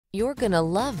You're gonna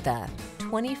love the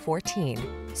 2014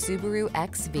 Subaru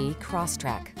XV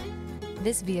Crosstrek.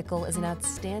 This vehicle is an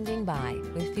outstanding buy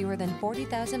with fewer than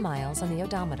 40,000 miles on the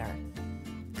odometer.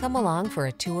 Come along for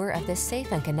a tour of this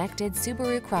safe and connected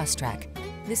Subaru Crosstrek.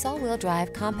 This all-wheel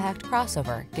drive compact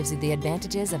crossover gives you the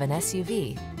advantages of an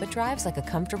SUV, but drives like a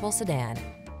comfortable sedan.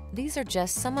 These are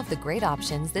just some of the great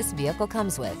options this vehicle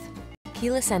comes with: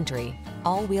 keyless entry,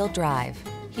 all-wheel drive,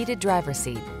 heated driver's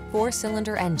seat,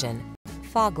 4-cylinder engine,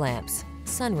 fog lamps,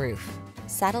 sunroof,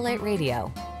 satellite radio,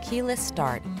 keyless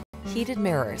start, heated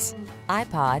mirrors,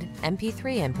 iPod,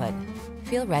 MP3 input.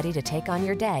 Feel ready to take on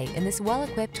your day in this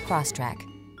well-equipped Crosstrek.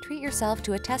 Treat yourself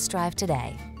to a test drive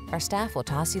today. Our staff will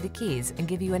toss you the keys and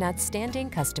give you an outstanding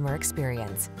customer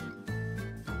experience.